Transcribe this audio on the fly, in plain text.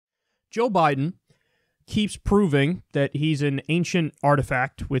Joe Biden keeps proving that he's an ancient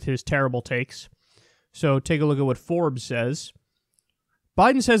artifact with his terrible takes. So take a look at what Forbes says.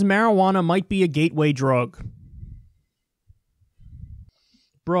 Biden says marijuana might be a gateway drug.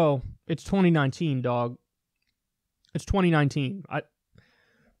 Bro, it's 2019, dog. It's 2019.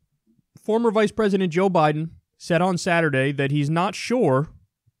 Former Vice President Joe Biden said on Saturday that he's not sure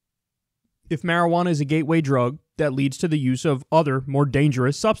if marijuana is a gateway drug that leads to the use of other, more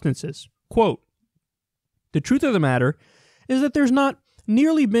dangerous substances. Quote, "The truth of the matter is that there's not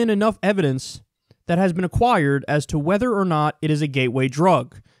nearly been enough evidence that has been acquired as to whether or not it is a gateway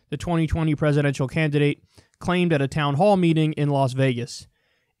drug," the 2020 presidential candidate claimed at a town hall meeting in Las Vegas.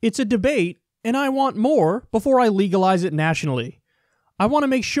 "It's a debate, and I want more before I legalize it nationally. I want to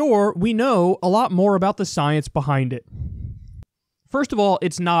make sure we know a lot more about the science behind it." First of all,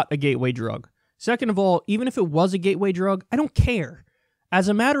 it's not a gateway drug. Second of all, even if it was a gateway drug, I don't care. As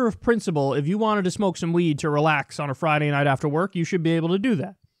a matter of principle, if you wanted to smoke some weed to relax on a Friday night after work, you should be able to do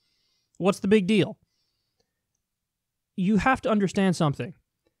that. What's the big deal? You have to understand something.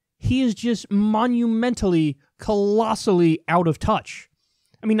 He is just monumentally, colossally out of touch.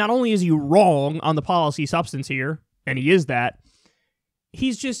 I mean, not only is he wrong on the policy substance here, and he is that,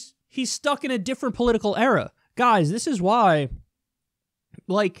 he's stuck in a different political era. Guys, this is why,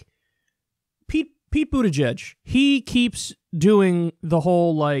 like, Pete Buttigieg, he keeps doing the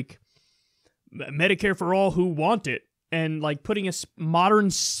whole, like, Medicare for all who want it, and, like, putting a modern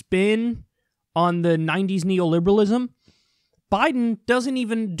spin on the 90s neoliberalism. Biden doesn't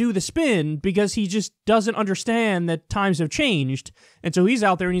even do the spin because he just doesn't understand that times have changed. And so he's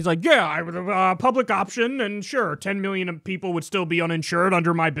out there and he's like, yeah, I would have public option, and sure, 10 million people would still be uninsured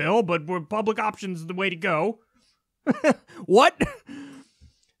under my bill, but public option's the way to go. What?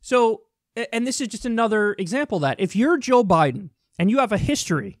 So, and this is just another example of that. If you're Joe Biden and you have a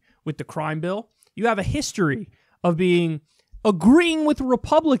history with the crime bill, you have a history of agreeing with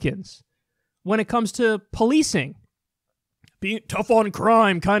Republicans when it comes to policing, being tough on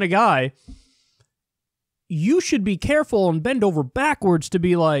crime kind of guy, you should be careful and bend over backwards to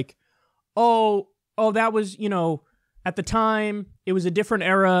be like, oh, that was, at the time, it was a different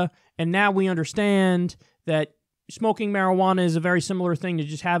era, and now we understand that smoking marijuana is a very similar thing to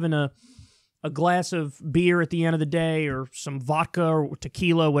just having a glass of beer at the end of the day, or some vodka or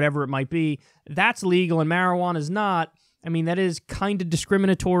tequila, whatever it might be. That's legal and marijuana is not. I mean, that is kind of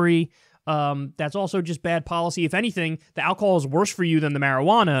discriminatory. That's also just bad policy. If anything, the alcohol is worse for you than the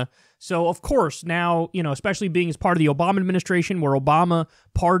marijuana. So, of course, now, especially being as part of the Obama administration, where Obama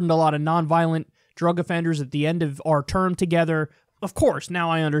pardoned a lot of nonviolent drug offenders at the end of our term together, of course, now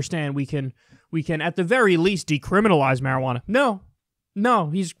I understand we can at the very least decriminalize marijuana. No,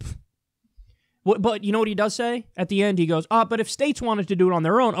 he's... But you know what he does say? At the end, he goes, but if states wanted to do it on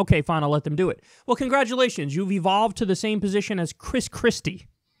their own, okay, fine, I'll let them do it. Well, congratulations. You've evolved to the same position as Chris Christie,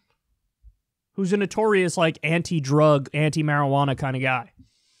 who's a notorious, like, anti-drug, anti-marijuana kind of guy.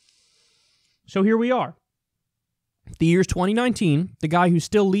 So here we are. The year's 2019. The guy who's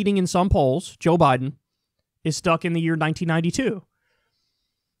still leading in some polls, Joe Biden, is stuck in the year 1992.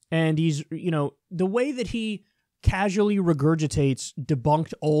 And he's, the way that he casually regurgitates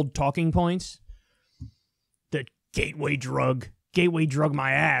debunked old talking points, the gateway drug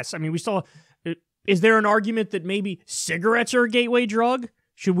my ass. I mean, we saw, is there an argument that maybe cigarettes are a gateway drug?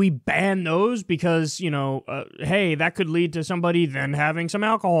 Should we ban those because, hey, that could lead to somebody then having some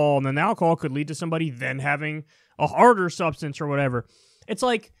alcohol, and then the alcohol could lead to somebody then having a harder substance or whatever. It's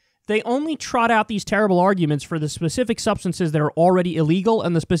like they only trot out these terrible arguments for the specific substances that are already illegal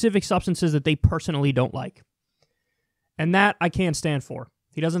and the specific substances that they personally don't like. And that I can't stand for.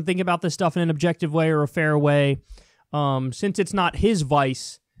 He doesn't think about this stuff in an objective way or a fair way. Since it's not his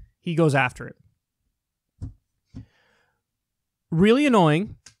vice, he goes after it. Really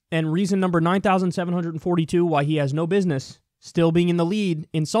annoying, and reason number 9,742 why he has no business still being in the lead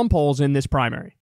in some polls in this primary.